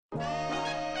What's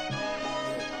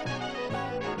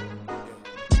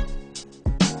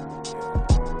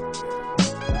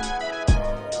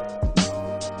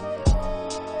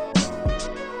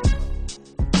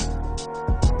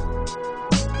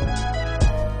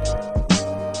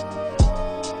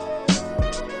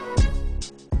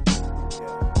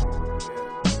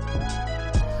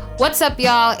up,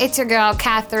 y'all? It's your girl,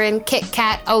 Catherine, Kit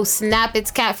Kat. Oh, snap,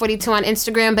 it's Cat42 on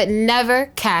Instagram, but never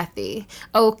Kathy.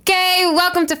 Okay,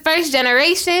 welcome to First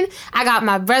Generation. I got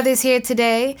my brothers here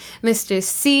today, Mr.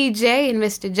 CJ and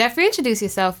Mr. Jeffrey. Introduce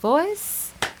yourself,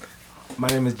 boys. My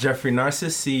name is Jeffrey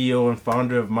Narcis, CEO and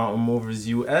founder of Mountain Movers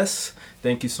US.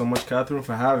 Thank you so much, Catherine,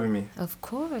 for having me. Of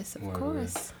course, of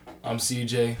course. I'm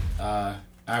CJ,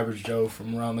 average Joe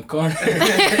from around the corner.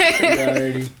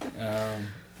 Already.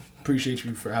 Appreciate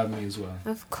you for having me as well.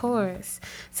 Of course.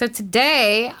 So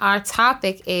today, our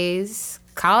topic is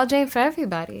college ain't for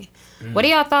everybody. What are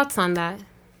y'all thoughts on that?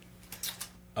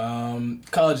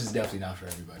 College is definitely not for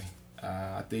everybody.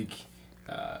 I think,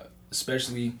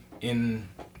 especially in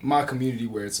my community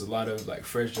where it's a lot of like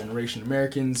first generation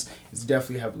Americans, it's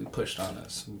definitely heavily pushed on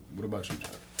us. What about you, Joe?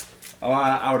 Oh,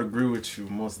 I would agree with you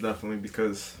most definitely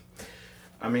because,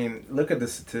 I mean, look at the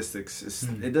statistics.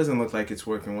 It doesn't look like it's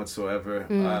working whatsoever.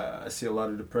 I see a lot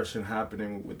of depression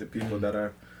happening with the people that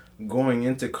are going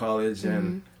into college,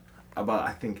 and about,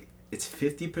 I think it's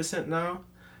 50% now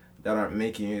that aren't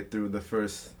making it through the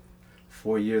first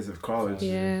 4 years of college.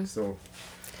 Yeah. So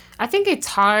I think it's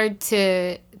hard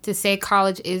to say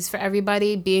college is for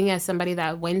everybody, being as somebody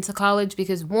that went to college,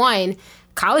 because one,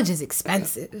 college is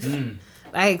expensive.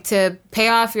 Like, to pay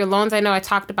off your loans, I know I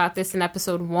talked about this in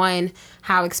episode 1,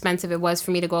 how expensive it was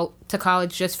for me to go to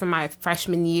college just for my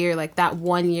freshman year. Like, that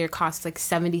 1 year cost like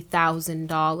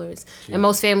 $70,000. And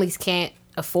most families can't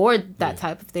afford that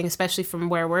type of thing, especially from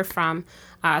where we're from.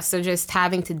 So just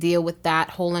having to deal with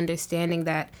that whole understanding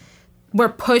that we're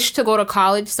pushed to go to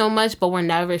college so much, but we're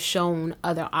never shown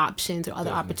other options or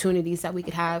other opportunities that we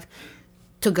could have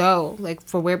to go, like,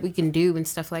 for where we can do and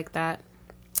stuff like that.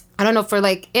 I don't know, for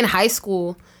like in high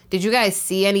school, did you guys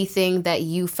see anything that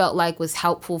you felt like was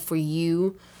helpful for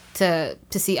you to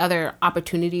see other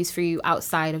opportunities for you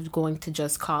outside of going to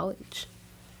just college?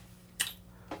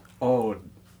 Oh,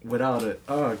 without it.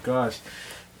 Oh, gosh.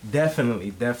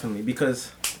 Definitely.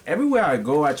 Because everywhere I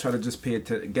go, I try to just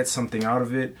get something out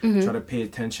of it. Try to pay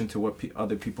attention to what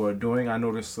other people are doing. I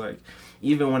noticed, like,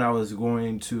 even when I was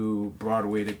going to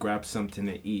Broadway to grab something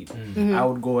to eat, I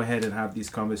would go ahead and have these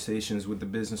conversations with the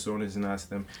business owners and ask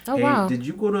them, hey, did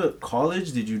you go to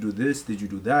college? Did you do this? Did you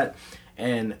do that?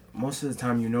 And most of the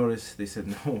time you notice they said,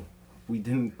 no, we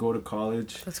didn't go to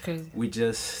college. That's crazy. We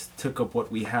just took up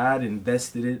what we had,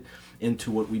 invested it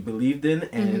into what we believed in,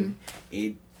 and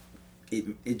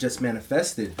it just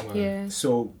manifested. Wow. Yeah.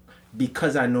 So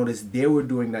because I noticed they were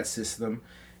doing that system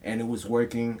and it was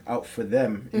working out for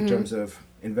them in terms of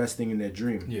investing in their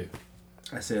dream,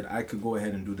 I said I could go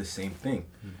ahead and do the same thing.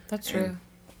 That's true.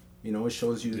 You know, it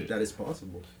shows you that it's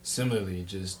possible. Similarly,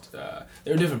 just there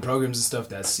are different programs and stuff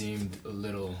that seemed a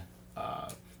little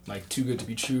like too good to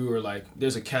be true, or like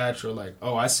there's a catch, or like,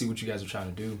 oh, I see what you guys are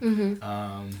trying to do.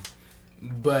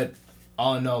 But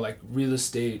all in all, like real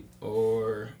estate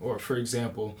or for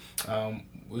example,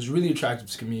 was really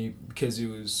attractive to me because it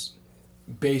was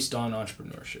based on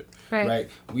entrepreneurship. Right?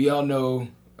 We all know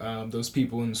those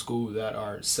people in school that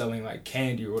are selling like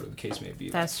candy or whatever the case may be.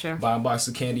 That's true. Buying boxes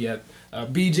of candy at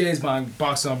BJ's, buying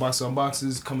boxes on boxes on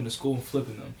boxes, coming to school and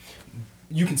flipping them.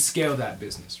 You can scale that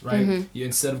business, right?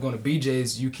 Instead of going to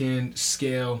BJ's, you can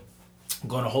scale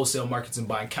going to wholesale markets and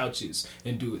buying couches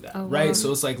and do that, right? Wow.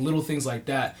 So it's like little things like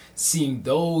that. Seeing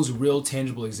those real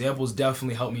tangible examples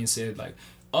definitely helped me and said like,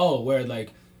 oh, where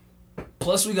like,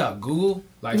 plus we got Google,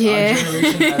 like our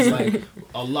generation has like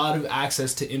a lot of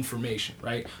access to information,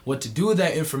 right? What to do with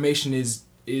that information is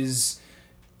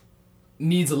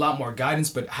needs a lot more guidance,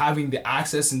 but having the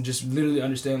access and just literally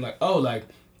understanding like, oh, like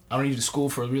I don't need to school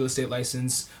for a real estate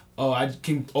license. Oh, I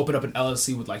can open up an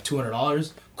LLC with like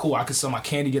 $200. Cool, I could sell my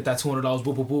candy, get that $200,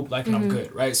 boop, boop, boop, like, and I'm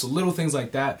good, right? So little things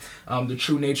like that, the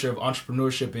true nature of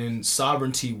entrepreneurship and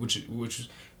sovereignty, which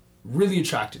really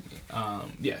attracted me.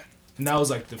 And that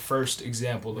was like the first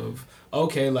example of,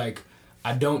 okay, like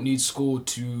I don't need school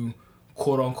to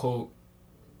quote unquote,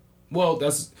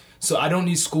 so I don't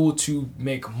need school to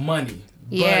make money.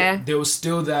 Yeah. But there was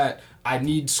still that I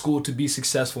need school to be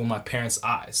successful in my parents'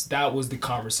 eyes. That was the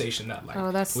conversation that like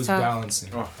was tough.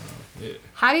 Balancing.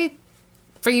 Yeah.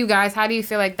 For you guys, how do you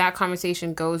feel like that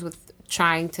conversation goes with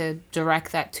trying to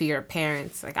direct that to your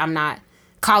parents? Like,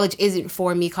 college isn't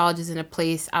for me. College isn't a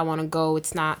place I want to go.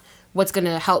 It's not what's going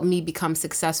to help me become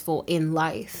successful in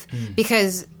life.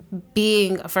 Because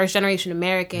being a first generation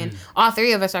American, all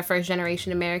three of us are first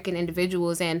generation American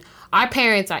individuals, and our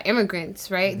parents are immigrants,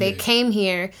 right? They came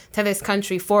here to this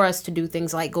country for us to do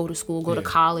things like go to school, go to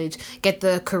college, get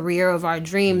the career of our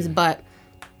dreams, but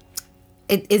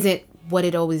it isn't what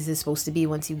it always is supposed to be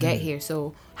once you get here.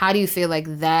 So how do you feel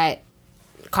like that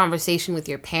conversation with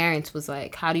your parents was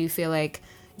like? How do you feel like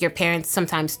your parents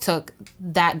sometimes took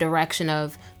that direction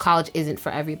of college isn't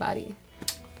for everybody?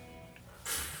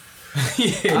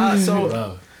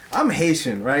 I'm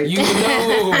Haitian, right? You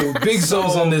know, big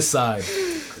zones on this side.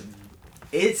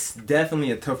 It's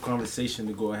definitely a tough conversation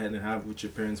to go ahead and have with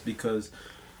your parents because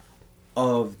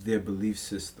of their belief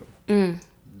system.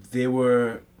 They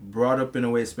were brought up in a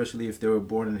way, especially if they were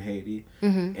born in Haiti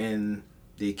and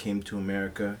they came to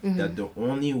America, that the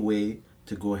only way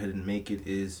to go ahead and make it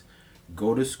is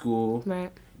go to school,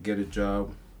 get a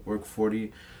job, work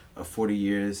 40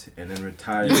 years, and then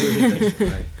retire.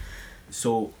 Right?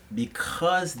 So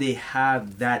because they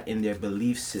have that in their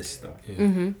belief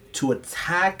system, to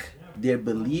attack their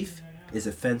belief is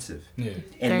offensive. And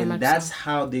then that's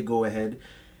how they go ahead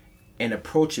and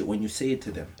approach it when you say it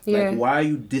to them. Like, why are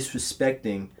you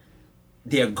disrespecting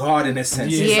their God in a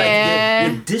sense? It's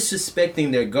like you're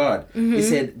disrespecting their God. They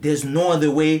said, there's no other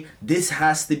way. This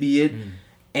has to be it.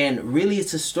 And really,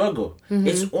 it's a struggle.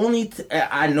 It's only,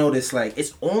 I notice, like,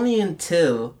 it's only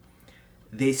until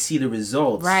they see the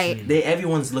results.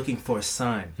 Everyone's looking for a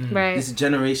sign. This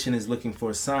generation is looking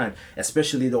for a sign,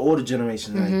 especially the older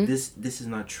generation. Like, this is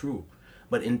not true.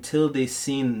 But until they've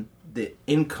seen the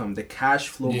income, the cash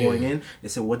flow going in, they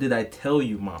say, what did I tell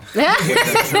you, Mom?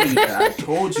 I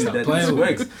told you that this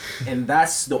works. And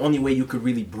that's the only way you could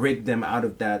really break them out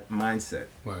of that mindset.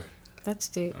 Right. That's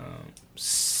deep.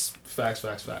 Facts.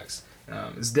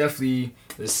 It's definitely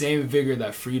the same vigor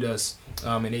that freed us in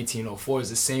 1804 is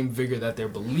the same vigor that they're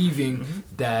believing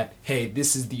that, hey,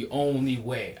 this is the only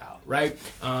way out, right?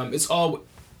 It's all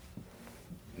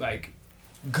like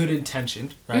good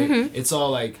intentioned, right? It's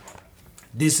all like,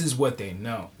 this is what they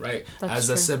know, right?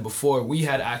 As I said before, we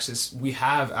have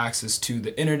access to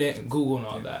the internet and Google and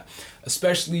all that.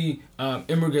 Especially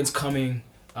immigrants coming.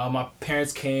 My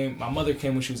mother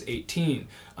came when she was 18,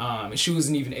 and she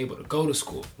wasn't even able to go to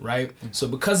school, right? So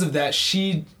because of that,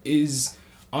 she is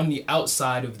on the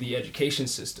outside of the education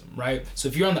system, right? So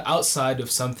if you're on the outside of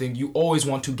something, you always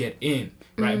want to get in,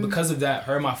 right? Because of that,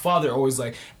 her and my father are always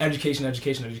like, education,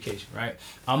 right?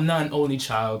 I'm not an only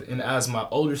child, and as my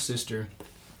older sister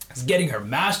is getting her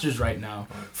master's right now,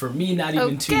 for me not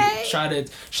even to try to,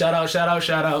 shout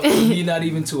out, for me not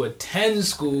even to attend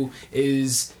school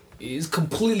is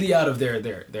completely out of their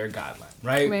guideline,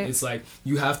 right? It's like,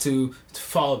 you have to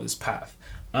follow this path.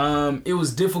 It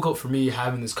was difficult for me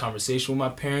having this conversation with my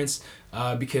parents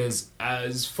because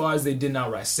as far as they didn't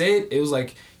outright say it, it was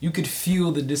like you could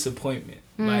feel the disappointment.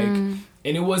 Like, and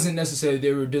it wasn't necessarily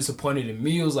they were disappointed in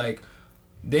me. It was like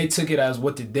they took it as,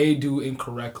 what did they do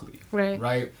incorrectly?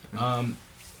 Right? It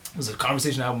was a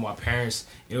conversation I had with my parents.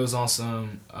 It was on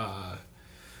some...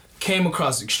 came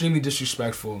across extremely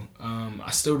disrespectful. I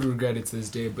still regret it to this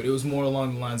day, but it was more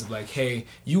along the lines of like, hey,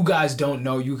 you guys don't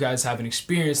know, you guys haven't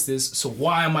experienced this, so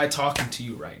why am I talking to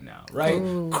you right now, right?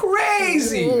 Ooh.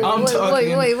 Crazy! Ooh.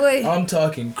 I'm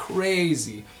talking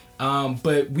crazy.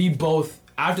 But we both,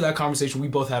 after that conversation, we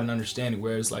both had an understanding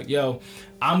where it's like, yo,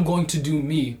 I'm going to do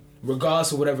me,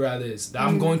 regardless of whatever that is.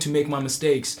 I'm going to make my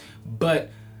mistakes, but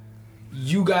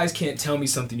you guys can't tell me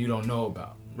something you don't know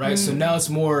about. Right, so now it's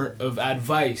more of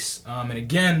advice, and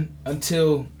again,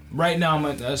 until right now I'm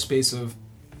at that space of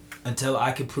until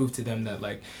I can prove to them that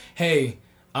like, hey,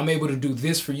 I'm able to do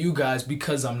this for you guys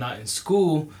because I'm not in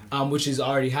school, which is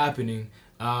already happening.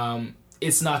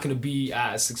 It's not gonna be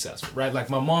as successful, right? Like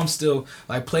my mom still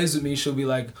like plays with me. She'll be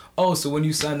like, oh, so when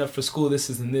you signed up for school, this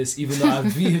isn't this, even though I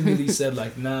vehemently said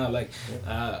like, nah, like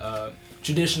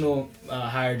traditional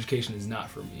higher education is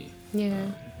not for me. Yeah.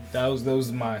 That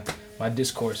was my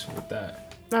discourse with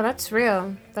that. No, that's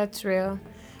real.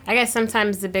 I guess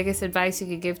sometimes the biggest advice you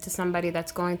could give to somebody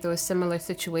that's going through a similar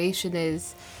situation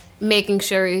is making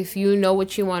sure if you know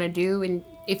what you want to do, and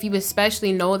if you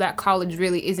especially know that college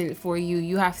really isn't for you,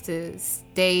 you have to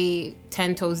stay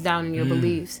 10 toes down in your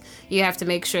beliefs. You have to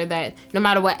make sure that no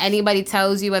matter what anybody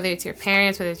tells you, whether it's your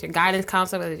parents, whether it's your guidance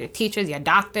counselor, whether it's your teachers, your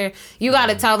doctor, you got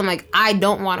to tell them, like, I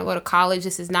don't want to go to college.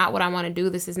 This is not what I want to do.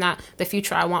 This is not the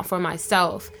future I want for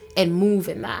myself, and move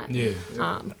in that.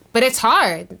 But it's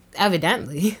hard,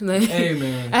 evidently. Like, hey,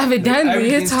 man. Evidently,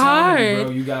 it's hard. You,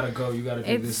 bro. You gotta go. You gotta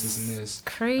do this and this.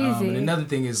 Crazy. And another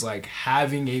thing is, like,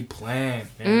 having a plan,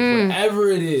 man. Whatever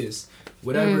it is,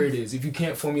 Whatever it is. If you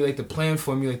can't formulate the plan,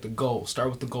 formulate the goal. Start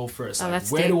with the goal first. Like,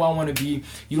 where do I want to be?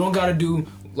 You don't got to do,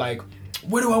 like,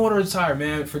 where do I want to retire,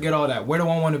 man? Forget all that. Where do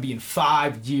I want to be in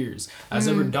 5 years? As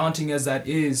ever daunting as that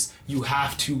is, you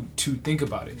have to think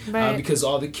about it. Right. Because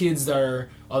all the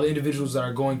individuals that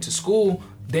are going to school,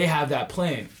 they have that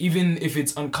plan. Even if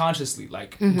it's unconsciously.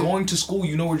 Like, going to school,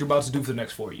 you know what you're about to do for the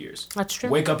next 4 years. That's true.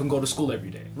 Wake up and go to school every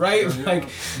day. Right? Like,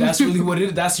 that's really what it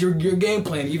is. That's your game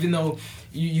plan. Even though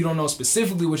you don't know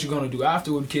specifically what you're going to do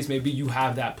afterward, the case may be, you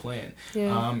have that plan.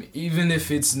 Yeah. Even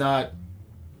if it's not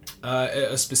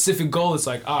a specific goal, it's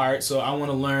like, all right, so I want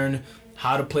to learn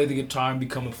how to play the guitar and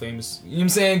become a famous, you know what I'm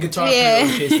saying, guitar player,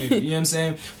 the case may be, you know what I'm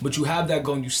saying? But you have that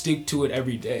goal and you stick to it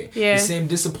every day. Yeah. The same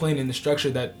discipline and the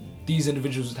structure that these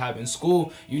individuals would have in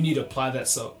school, you need to apply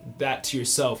that to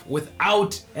yourself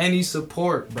without any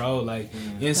support, bro. Like, you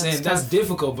know what I'm saying? That's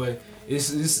difficult, but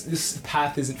this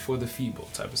path isn't for the feeble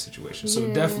type of situation.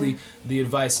 So definitely the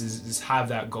advice is have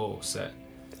that goal set.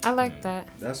 I like that.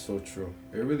 That's so true.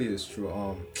 It really is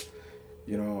true.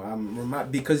 You know,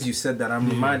 because you said that, I'm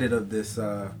reminded of this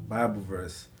Bible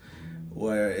verse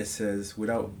where it says,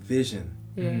 without vision,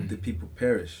 the people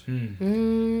perish.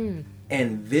 And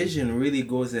vision really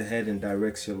goes ahead and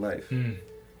directs your life.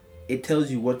 It tells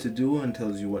you what to do and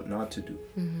tells you what not to do.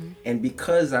 And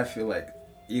because I feel like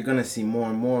you're going to see more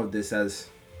and more of this as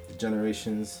the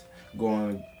generations go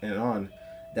on and on,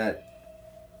 that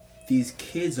these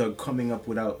kids are coming up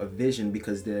without a vision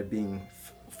because they're being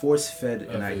force-fed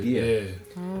an idea.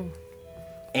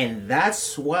 And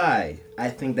that's why I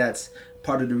think that's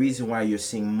part of the reason why you're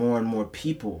seeing more and more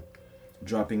people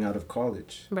dropping out of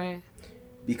college. Right.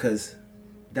 Because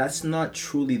that's not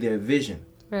truly their vision.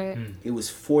 Right. It was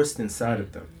forced inside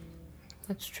of them.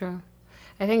 That's true.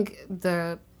 I think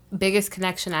the biggest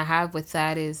connection I have with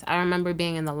that is I remember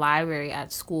being in the library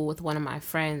at school with one of my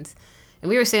friends. And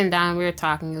we were sitting down, we were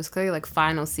talking. It was clearly like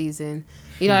final season.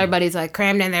 You know, everybody's like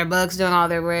crammed in their books, doing all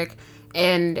their work.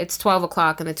 And it's 12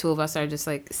 o'clock and the two of us are just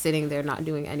like sitting there not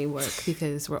doing any work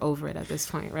because we're over it at this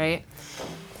point, right?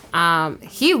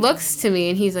 He looks to me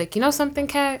and he's like, you know something,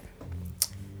 Kat?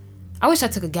 I wish I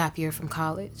took a gap year from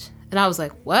college. And I was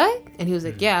like, what? And he was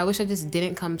like, yeah, I wish I just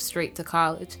didn't come straight to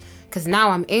college. Because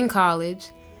now I'm in college.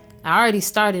 I already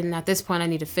started and at this point I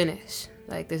need to finish.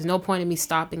 Like, there's no point in me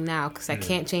stopping now because I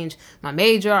can't change my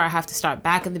major, or I have to start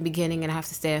back at the beginning and I have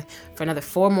to stay for another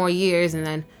 4 more years, and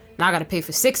then now I got to pay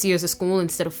for 6 years of school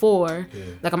instead of 4.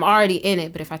 Like, I'm already in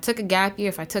it. But if I took a gap year,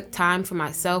 if I took time for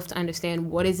myself to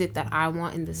understand what is it that I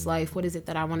want in this life, what is it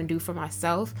that I want to do for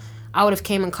myself, I would have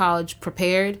came in college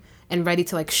prepared and ready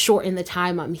to like shorten the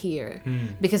time I'm here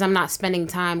because I'm not spending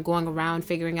time going around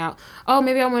figuring out, oh,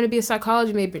 maybe I want to be a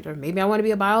psychology major, or maybe I want to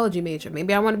be a biology major,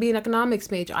 maybe I want to be an economics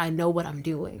major. I know what I'm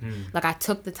doing. Like, I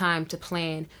took the time to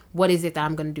plan what is it that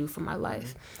I'm going to do for my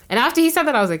life. And after he said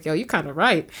that, I was like, yo, you kind of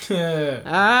right.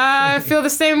 I feel the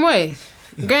same way.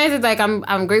 Granted, like,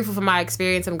 I'm grateful for my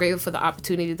experience. I'm grateful for the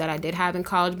opportunity that I did have in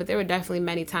college, but there were definitely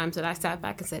many times that I sat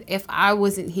back and said, if I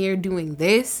wasn't here doing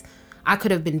this, I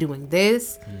could have been doing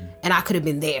this and I could have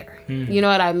been there. You know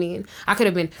what I mean? I could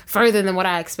have been further than what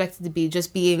I expected to be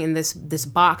just being in this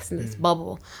box, in this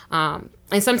bubble. And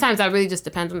sometimes that really just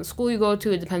depends on the school you go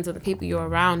to. It depends on the people you're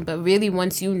around. But really,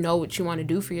 once you know what you want to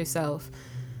do for yourself,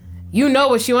 you know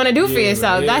what you want to do for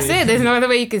yourself. That's it. There's no other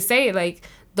way you can say it. Like,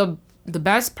 the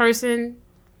best person,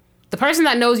 the person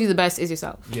that knows you the best is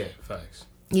yourself. Yeah, facts.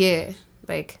 Yeah,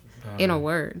 like, in a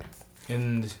word.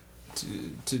 And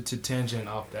to tangent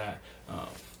off that,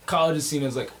 college is seen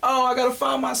as like, oh, I gotta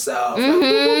find myself.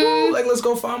 Like, let's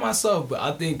go find myself. But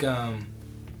I think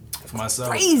for myself,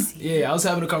 crazy. Yeah, I was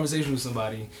having a conversation with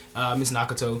somebody, Miss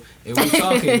Nakato, and we were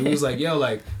talking. And we was like, yo,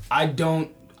 like, I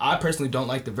personally don't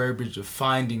like the verbiage of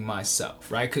finding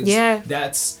myself, right? Because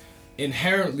that's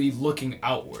inherently looking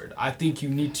outward. I think you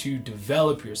need to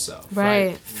develop yourself,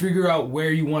 right? Figure out where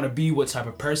you want to be, what type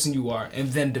of person you are, and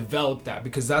then develop that,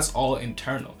 because that's all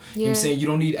internal. You know what I'm saying? You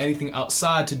don't need anything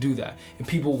outside to do that. And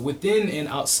people within and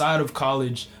outside of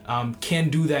college can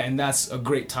do that, and that's a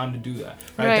great time to do that,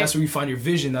 right? That's where you find your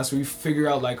vision. That's where you figure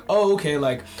out, like, oh, okay,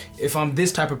 like, if I'm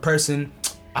this type of person,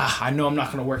 I know I'm not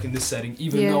going to work in this setting,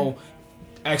 even though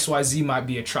XYZ might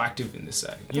be attractive in this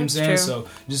setting. You know what I'm saying? So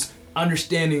just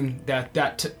understanding that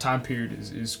time period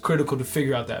is critical to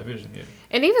figure out that vision.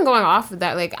 And even going off of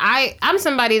that, like, I'm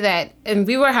somebody that, and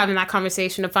we were having that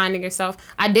conversation of finding yourself.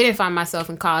 I didn't find myself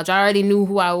in college. I already knew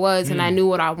who I was and I knew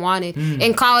what I wanted.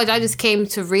 In college, I just came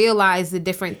to realize the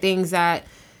different things that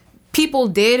people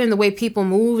did and the way people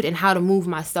moved and how to move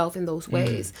myself in those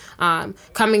ways.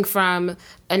 Coming from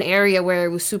an area where it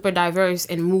was super diverse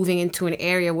and moving into an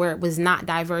area where it was not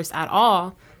diverse at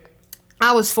all,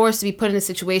 I was forced to be put in a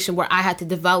situation where I had to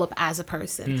develop as a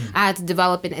person. I had to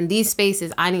develop in these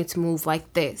spaces. I need to move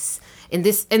like this. In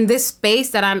this space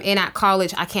that I'm in at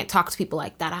college, I can't talk to people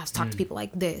like that. I have to talk to people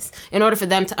like this in order for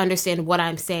them to understand what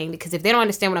I'm saying. Because if they don't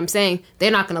understand what I'm saying,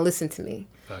 they're not going to listen to me.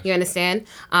 You understand?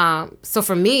 So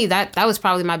for me, that was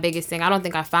probably my biggest thing. I don't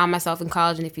think I found myself in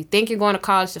college. And if you think you're going to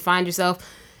college to find yourself,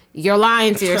 you're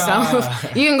lying to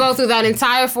yourself. You can go through that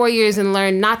entire 4 years and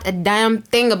learn not a damn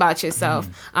thing about yourself.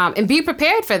 And be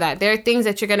prepared for that. There are things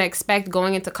that you're going to expect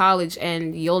going into college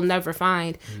and you'll never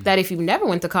find that if you never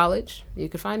went to college, you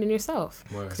could find in yourself.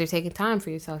 Because you're taking time for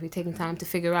yourself. You're taking time to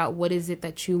figure out what is it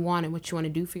that you want and what you want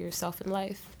to do for yourself in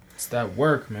life. It's that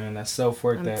work, man. That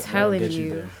self-work that telling gets you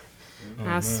you. there.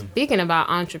 Now, speaking about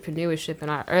entrepreneurship in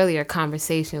our earlier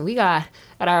conversation, we got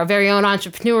our very own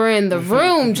entrepreneur in the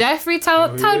room. Jeffrey,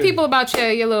 tell the people about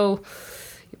your little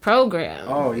program.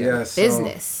 Oh, yeah.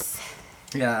 Business.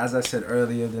 Yeah, as I said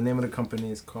earlier, the name of the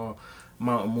company is called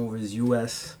Mountain Movers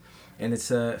US, and it's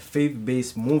a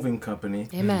faith-based moving company.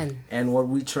 Amen. And what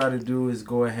we try to do is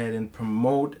go ahead and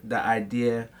promote the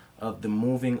idea of the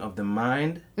moving of the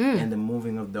mind and the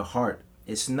moving of the heart.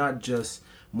 It's not just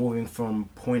moving from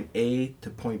point A to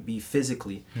point B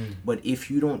physically. But if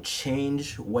you don't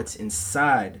change what's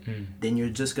inside, then you're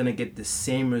just going to get the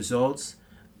same results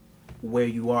where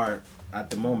you are at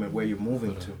the moment, where you're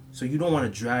moving to. So you don't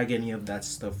want to drag any of that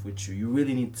stuff with you. You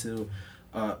really need to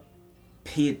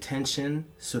pay attention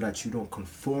so that you don't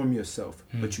conform yourself,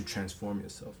 but you transform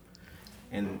yourself.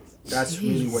 And that's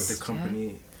really what the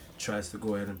company tries to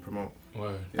go ahead and promote.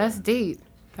 Word. That's deep.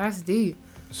 That's deep.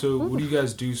 So what do you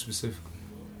guys do specifically?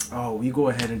 Oh, we go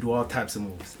ahead and do all types of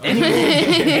moves. Any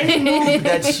move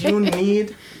that you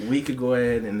need, we could go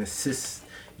ahead and assist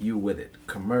you with it.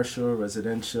 Commercial,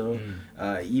 residential,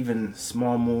 even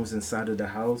small moves inside of the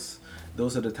house.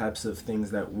 Those are the types of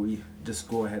things that we just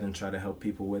go ahead and try to help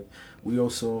people with. We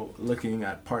also looking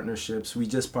at partnerships. We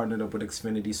just partnered up with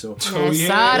Xfinity, so I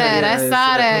saw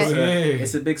that.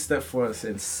 It's a big step for us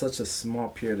in such a small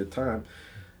period of time.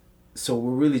 So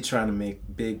we're really trying to make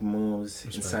big moves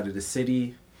inside of the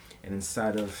city and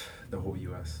inside of the whole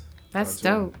U.S. That's God's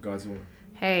dope. God's will.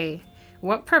 Hey,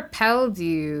 what propelled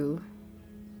you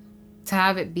to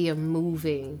have it be a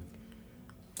moving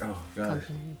Oh, God.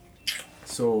 company?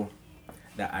 So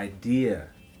the idea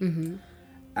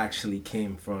actually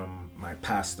came from my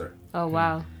pastor. Oh,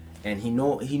 wow. And he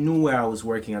knew where I was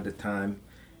working at the time.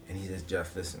 And he says,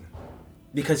 Jeff, listen.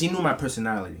 Because he knew my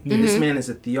personality. This man is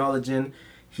a theologian.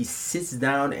 He sits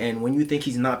down, and when you think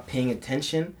he's not paying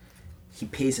attention, he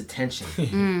pays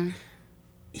attention.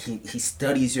 He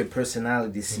studies your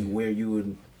personality to see where you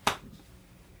would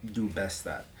do best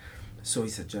at. So he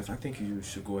said, Jeff, I think you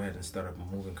should go ahead and start up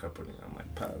a moving company. I'm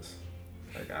like, Paz,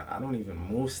 like I don't even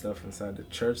move stuff inside the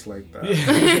church like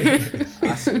that.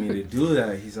 Asking me to do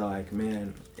that. He's like,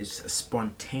 man, it's a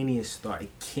spontaneous thought.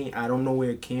 I don't know where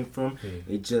it came from.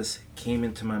 It just came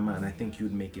into my mind. I think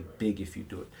you'd make it big if you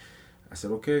do it. I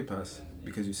said, okay, Paz,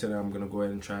 because you said I'm going to go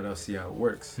ahead and try it out, see how it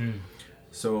works.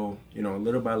 So,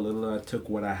 little by little, I took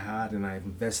what I had and I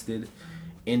invested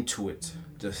into it.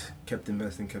 Just kept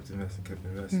investing.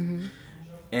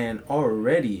 And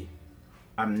already,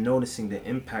 I'm noticing the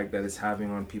impact that it's having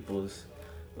on people's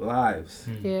lives.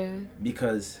 Yeah.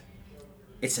 Because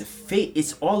it's a faith.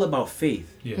 It's all about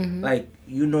faith. Yeah. Like,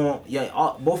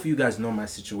 both of you guys know my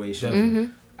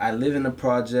situation. I live in the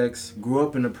projects, grew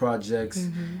up in the projects,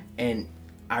 and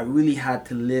I really had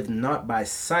to live not by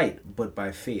sight, but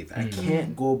by faith. I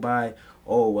can't go by,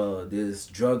 oh, well, there's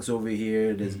drugs over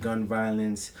here, there's gun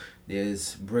violence,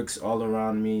 there's bricks all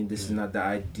around me, this is not the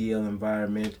ideal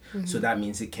environment, so that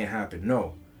means it can't happen.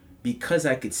 No, because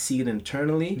I could see it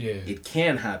internally, it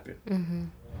can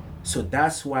happen. So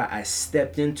that's why I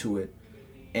stepped into it,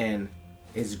 and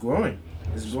it's growing.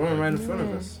 It's growing right in front of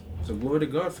us. So glory to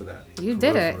God for that. You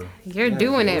did it. You're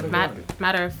doing it.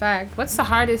 Matter of fact, what's the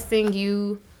hardest thing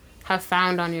you have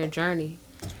found on your journey?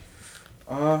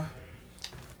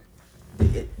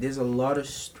 There's a lot of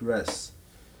stress.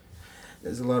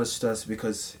 There's a lot of stress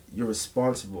because you're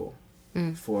responsible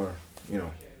for,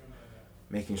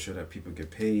 making sure that people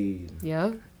get paid.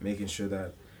 Yeah. Making sure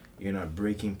that you're not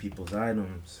breaking people's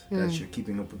items, that you're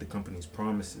keeping up with the company's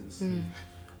promises.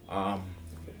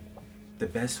 The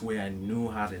best way I knew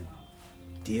how to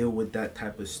deal with that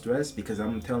type of stress, because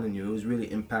I'm telling you, it was really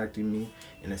impacting me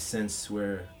in a sense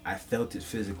where I felt it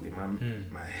physically.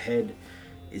 My head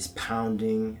is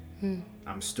pounding.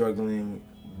 I'm struggling.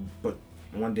 But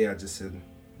one day I just said,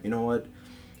 you know what?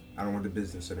 I don't want the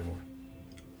business anymore.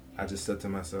 I just said to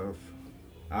myself,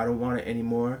 I don't want it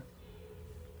anymore.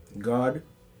 God,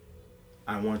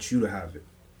 I want you to have it.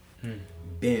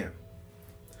 Bam.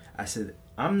 I said,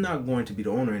 I'm not going to be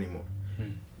the owner anymore.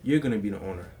 You're going to be the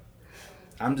owner.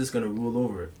 I'm just going to rule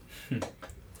over it.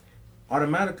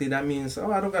 Automatically, that means,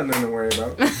 I don't got nothing to worry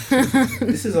about.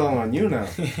 This is all on you now.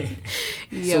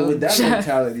 So with that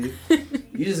mentality,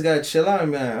 you just got to chill out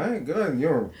and be like, all right,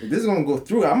 good. If this is going to go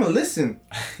through, I'm going to listen.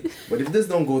 But if this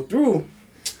don't go through,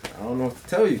 I don't know what to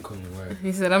tell you.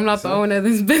 He said, I'm not the owner of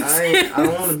this business. I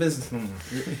don't own a business no more.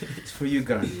 It's for you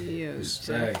guys.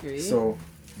 Jeffrey. So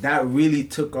that really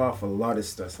took off a lot of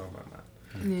stress on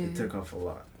my mind. It took off a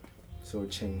lot. So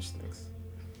it changed things.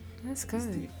 That's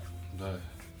good.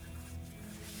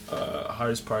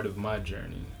 Hardest part of my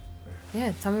journey.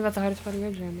 Yeah, tell me about the hardest part of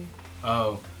your journey.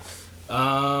 I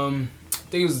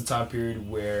think it was the time period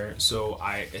where, so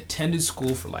I attended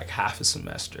school for like half a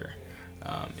semester.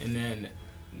 And then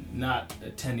not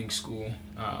attending school,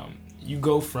 you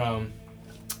go from,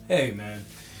 hey man,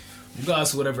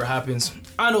 regardless of whatever happens,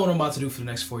 I know what I'm about to do for the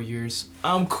next 4 years.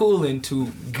 I'm cooling to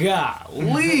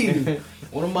golly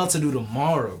what I'm about to do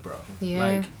tomorrow, bro. Yeah.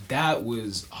 Like, that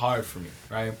was hard for me,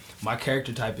 right? My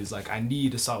character type is like, I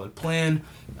need a solid plan,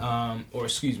 I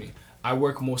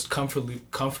work most comfortably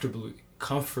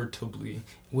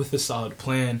with a solid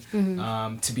plan,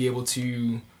 to be able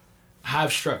to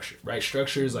have structure, right?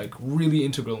 Structure is like really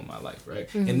integral in my life,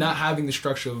 right? And not having the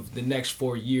structure of the next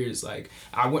 4 years, like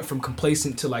I went from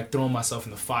complacent to like throwing myself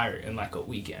in the fire in like a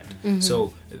weekend.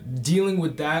 So dealing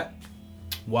with that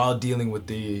while dealing with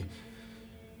the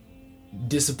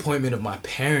disappointment of my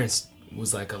parents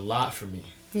was like a lot for me.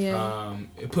 Yeah.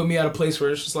 It put me at a place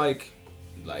where it's just like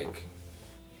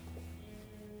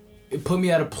it put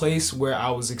me at a place where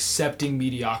I was accepting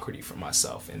mediocrity for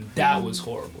myself, and that was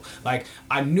horrible. Like,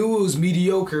 I knew it was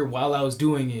mediocre while I was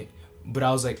doing it, but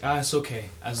I was like, it's okay,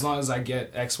 as long as I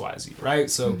get X, Y, Z, right?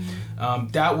 So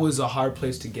that was a hard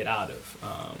place to get out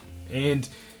of. And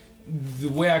the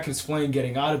way I can explain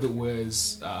getting out of it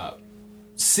was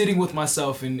sitting with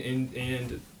myself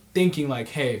and thinking like,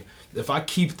 hey, if I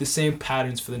keep the same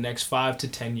patterns for the next 5 to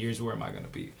 10 years, where am I going to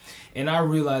be? And I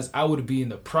realized I would be in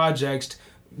the projects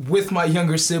with my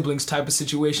younger siblings type of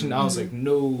situation. I was like,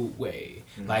 no way.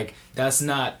 Like, that's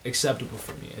not acceptable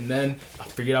for me. And then I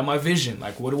figured out my vision.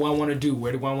 Like, what do I want to do?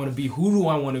 Where do I want to be? Who do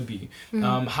I want to be?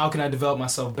 How can I develop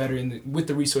myself better with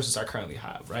the resources I currently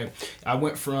have, right? I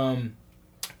went from,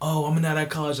 I'm in that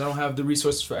college, I don't have the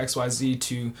resources for XYZ,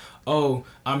 to,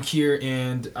 I'm here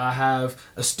and I have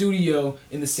a studio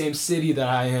in the same city that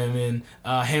I am in,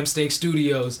 Hamsteak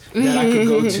Studios, that I could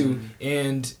go to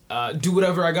and do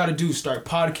whatever I got to do, start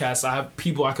podcasts. I have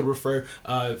people I could refer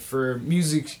for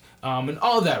music, and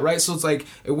all that, right? So it's like,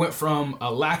 it went from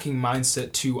a lacking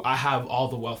mindset to I have all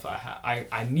the wealth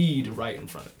I need right in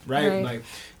front of me, right? Like,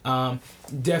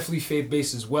 definitely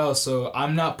faith-based as well, so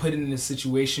I'm not put in a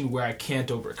situation where I can't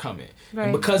overcome it.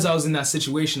 And because I was in that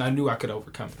situation, I knew I could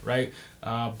overcome it, right?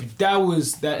 But that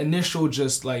was that initial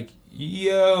just like,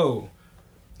 yo,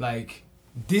 like,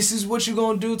 this is what you're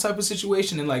gonna do type of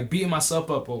situation, and like beating myself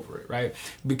up over it, right?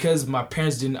 Because my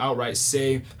parents didn't outright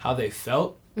say how they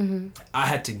felt, I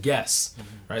had to guess,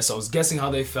 right? So I was guessing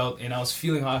how they felt, and I was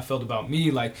feeling how I felt about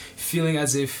me, like feeling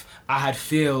as if I had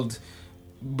failed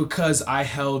because I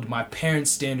held my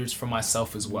parents' standards for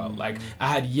myself as well. Like, I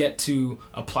had yet to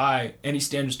apply any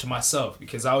standards to myself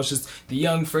because I was just the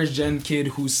young first-gen kid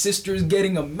whose sister's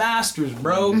getting a master's,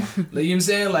 bro. Like, you know what I'm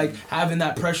saying? Like, having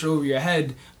that pressure over your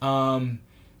head can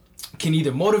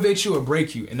either motivate you or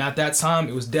break you. And at that time,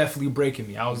 it was definitely breaking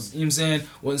me. I was, you know what I'm saying,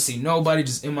 wasn't seeing nobody,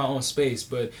 just in my own space.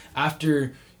 But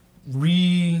after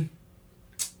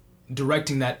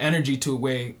directing that energy to a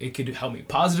way it could help me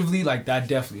positively, like, that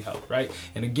definitely helped, right?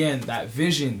 And again, that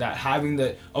vision, that having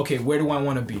that, okay, where do I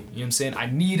want to be? You know what I'm saying? I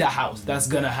need a house. That's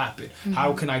gonna happen.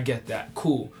 How can I get that?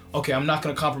 Cool. Okay, I'm not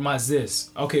gonna compromise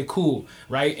this. Okay, cool,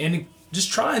 right? And just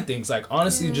trying things, like,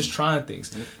 honestly, just trying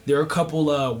things. There are a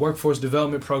couple workforce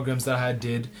development programs that I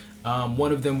did.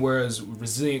 One of them was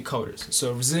Resilient Coders.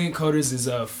 So Resilient Coders is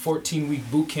a 14-week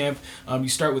boot camp. You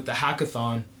start with the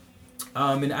hackathon.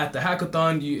 And at the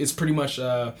hackathon, it's pretty much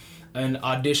an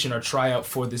audition or tryout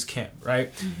for this camp,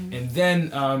 right? And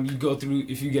then you go through,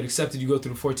 if you get accepted, you go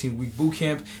through a 14-week boot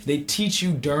camp. They teach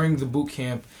you during the boot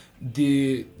camp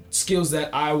the skills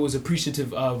that I was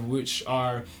appreciative of, which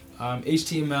are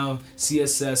HTML,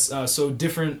 CSS, so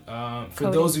different,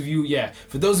 for those of you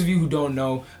who don't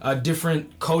know,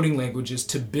 different coding languages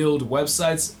to build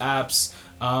websites, apps,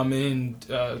 and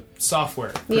software,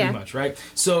 pretty much, right?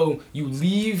 So you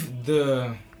leave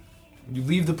the You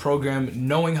leave the program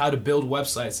knowing how to build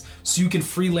websites so you can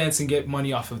freelance and get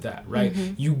money off of that, right?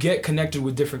 You get connected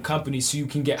with different companies so you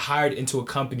can get hired into a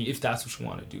company if that's what you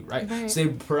want to do, right? So they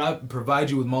provide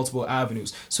you with multiple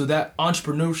avenues. So that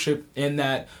entrepreneurship and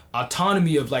that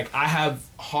autonomy of like, I have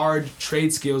hard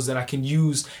trade skills that I can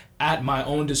use at my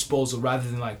own disposal rather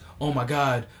than like, oh my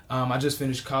God, I just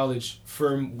finished college.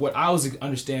 From what I was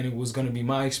understanding was going to be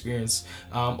my experience.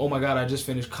 Oh my God, I just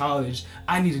finished college.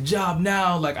 I need a job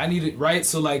now. Like I need it, right?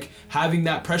 So like having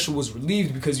that pressure was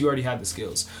relieved because you already had the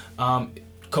skills.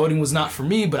 Coding was not for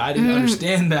me, but I didn't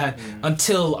understand that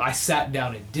until I sat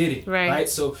down and did it, right?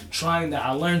 So trying that,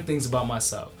 I learned things about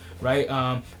myself. Right,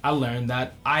 I learned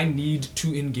that I need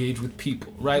to engage with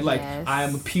people. Right, like I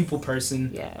am a people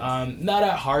person. Not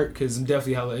at heart because I'm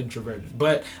definitely hella introverted,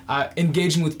 but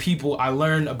engaging with people, I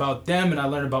learn about them and I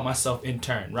learn about myself in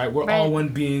turn. Right, we're all one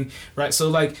being. Right, so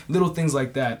like little things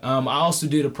like that. I also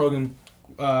did a program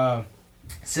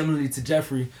similarly to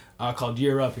Jeffrey called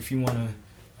Year Up. If you want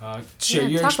to share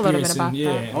your experience. A little bit about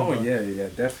that. Oh yeah,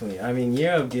 definitely. I mean,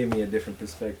 Year Up gave me a different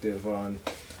perspective on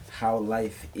how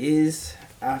life is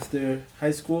after high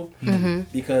school,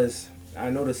 because I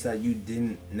noticed that you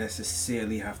didn't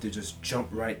necessarily have to just jump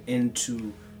right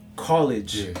into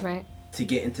college to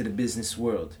get into the business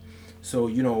world. So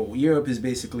Year Up is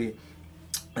basically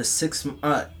a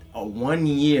 1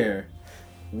 year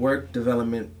work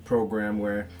development program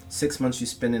where 6 months you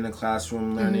spend in a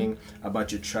classroom learning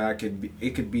about your track.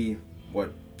 It could be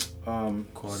what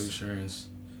quality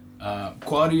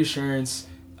assurance,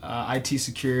 IT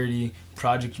security,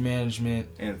 project management,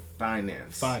 and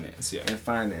finance. And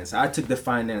finance. I took the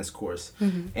finance course,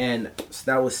 and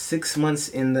so that was 6 months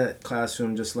in the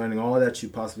classroom, just learning all that you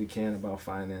possibly can about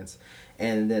finance,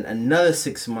 and then another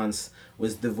 6 months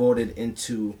was devoted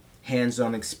into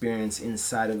hands-on experience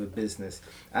inside of a business.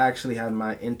 I actually had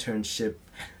my internship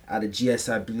at a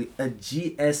GSIB,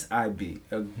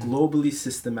 a globally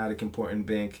systematic important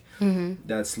bank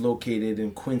that's located in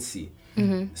Quincy.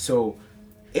 So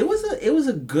it was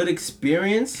a good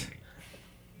experience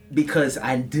because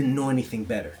I didn't know anything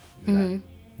better.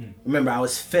 Remember, I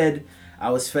was fed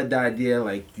the idea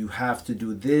like you have to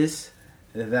do this,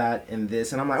 that, and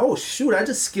this, and I'm like, oh shoot, I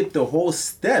just skipped the whole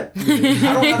step. I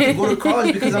don't have to go to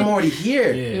college because I'm already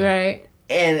here. Right.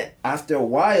 And after a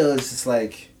while, it's just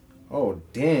like, oh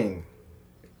dang,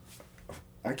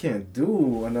 I can't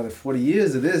do another 40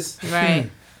 years of this. Right.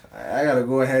 I gotta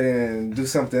go ahead and do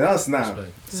something else now.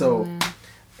 So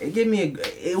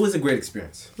it was a great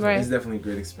experience. Right. It's definitely a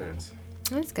great experience.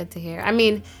 That's good to hear. I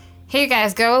mean, here you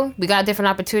guys go. We got different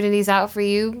opportunities out for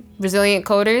you. Resilient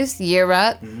Coders, Year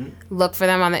Up. Look for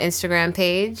them on the Instagram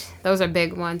page. Those are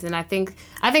big ones. And I think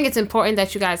it's important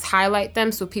that you guys highlight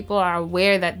them so people are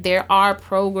aware that there are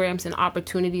programs and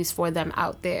opportunities for them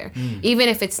out there. Even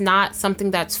if it's not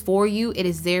something that's for you, it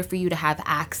is there for you to have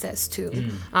access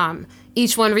to.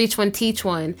 Each one, reach one, teach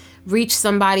one. Reach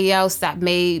somebody else that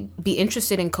may be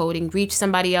interested in coding. Reach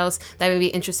somebody else that may be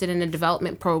interested in a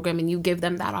development program, and you give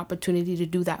them that opportunity to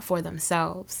do that for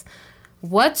themselves.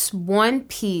 What's one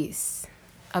piece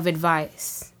of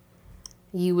advice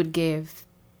you would give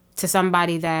to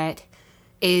somebody that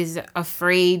is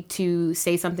afraid to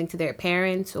say something to their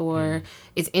parents or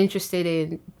is interested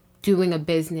in doing a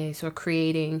business or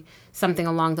creating something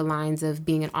along the lines of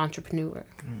being an entrepreneur?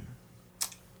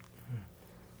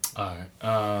 All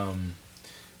right.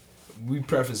 We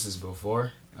prefaced this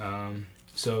before.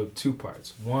 So 2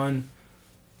 parts. One,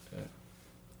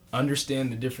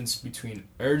 understand the difference between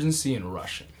urgency and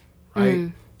rushing,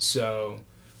 right? So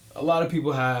a lot of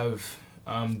people have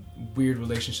weird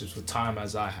relationships with time,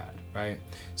 as I had, right?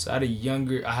 So I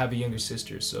have a younger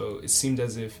sister, so it seemed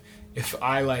as if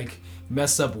I like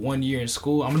mess up 1 year in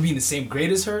school, I'm gonna be in the same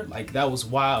grade as her. Like that was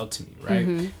wild to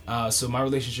me, right? So my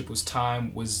relationship with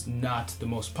time was not the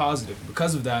most positive.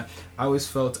 Because of that, I always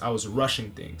felt I was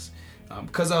rushing things.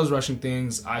 Because I was rushing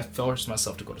things, I forced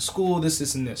myself to go to school,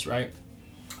 this, and this, right?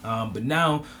 But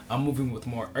now I'm moving with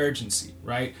more urgency,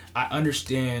 right? I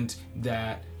understand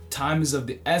that time is of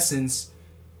the essence,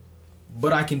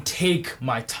 but I can take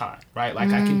my time, right?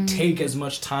 Like I can take as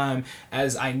much time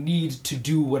as I need to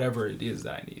do whatever it is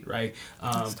that I need, right?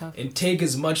 And take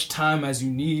as much time as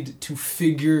you need to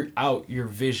figure out your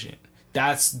vision.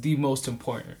 That's the most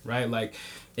important, right? Like,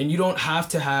 and you don't have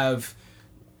to have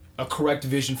a correct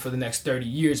vision for the next 30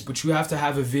 years, but you have to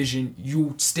have a vision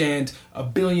you stand a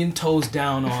billion toes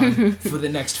down on for the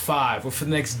next 5 or for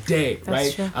the next day,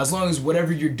 right? True. As long as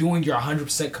whatever you're doing, you're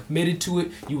 100% committed to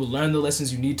it, you will learn the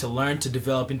lessons you need to learn to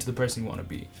develop into the person you want to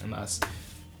be. And that's,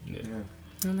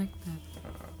 I like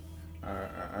that.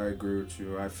 I agree with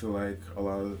you. I feel like a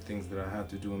lot of the things that I had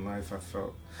to do in life, I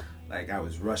felt like I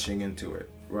was rushing into it,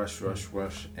 rush,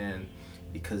 and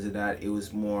because of that, it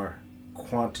was more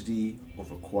quantity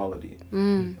over quality.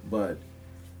 But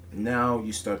now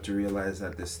you start to realize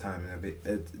at this time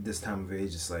of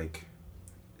age, it's like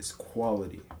it's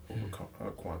quality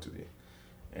over quantity.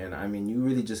 And I mean, you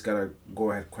really just gotta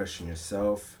go ahead, question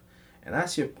yourself, and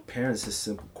ask your parents a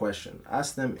simple question.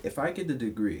 Ask them, if I get the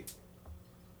degree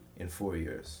in 4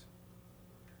 years,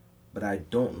 but I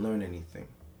don't learn anything,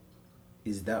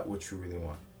 is that what you really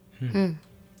want?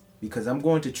 Because I'm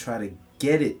going to try to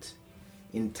get it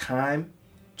in time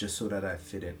just so that I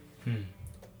fit in.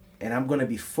 And I'm going to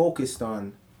be focused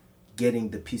on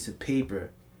getting the piece of paper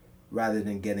rather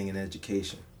than getting an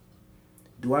education.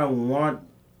 Do I want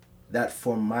that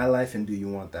for my life, and do you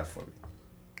want that for me?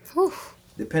 Whew.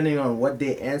 Depending on what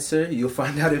they answer, you'll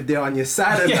find out if they're on your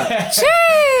side or not.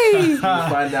 Gee! You'll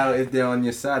find out if they're on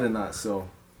your side or not. So,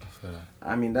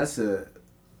 I mean,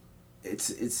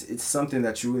 it's something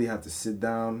that you really have to sit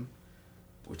down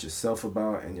with yourself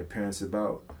about and your parents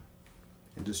about,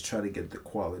 and just try to get the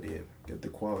quality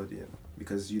in,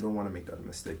 because you don't want to make that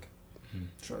mistake.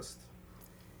 Trust.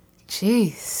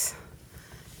 Jeez.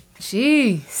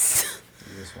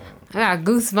 I got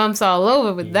goosebumps all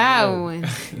over with that one.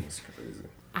 It's crazy.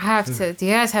 I have to. Do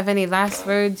you guys have any last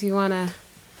words you want to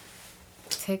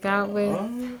take out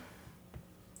with?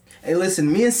 Hey,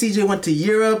 listen, me and CJ went to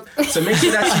Europe, so make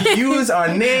sure that you use our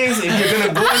names if you're going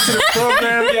to go into the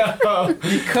program,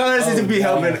 because it will be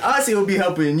helping us, it will be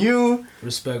helping you.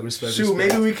 Respect. Shoot,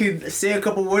 maybe we could say a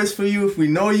couple words for you if we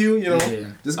know you,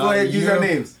 Just go ahead and use our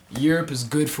names. Europe is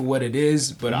good for what it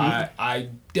is, but I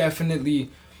definitely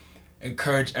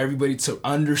encourage everybody to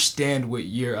understand what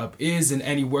Europe is and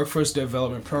any workforce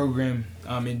development program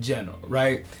in general,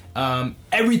 right?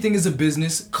 Everything is a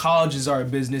business. Colleges are a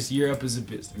business. Europe is a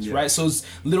business, right? So it's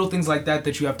little things like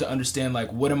that you have to understand,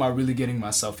 like, what am I really getting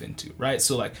myself into, right?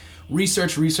 So, like,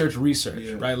 research,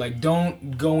 right? Like,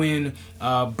 don't go in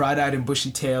bright-eyed and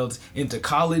bushy-tailed into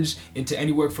college, into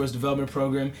any workforce development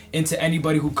program, into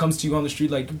anybody who comes to you on the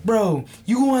street like, bro,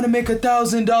 you want to make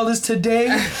 $1,000 today?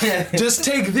 Just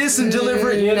take this and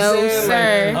deliver it. You know what I'm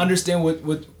saying? Like, understand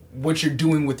what you're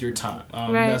doing with your time.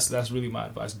 Right. That's really my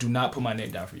advice. Do not put my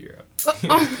name down for Europe.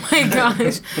 Oh my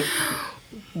gosh.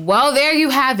 Well, there you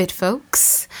have it,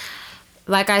 folks.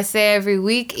 Like I say every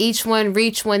week, each one,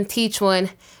 reach one, teach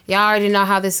one. Y'all already know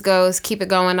how this goes. Keep it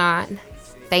going on.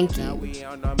 Thank you. Now we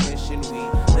on our mission, we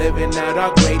living out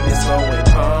our greatness going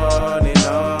on.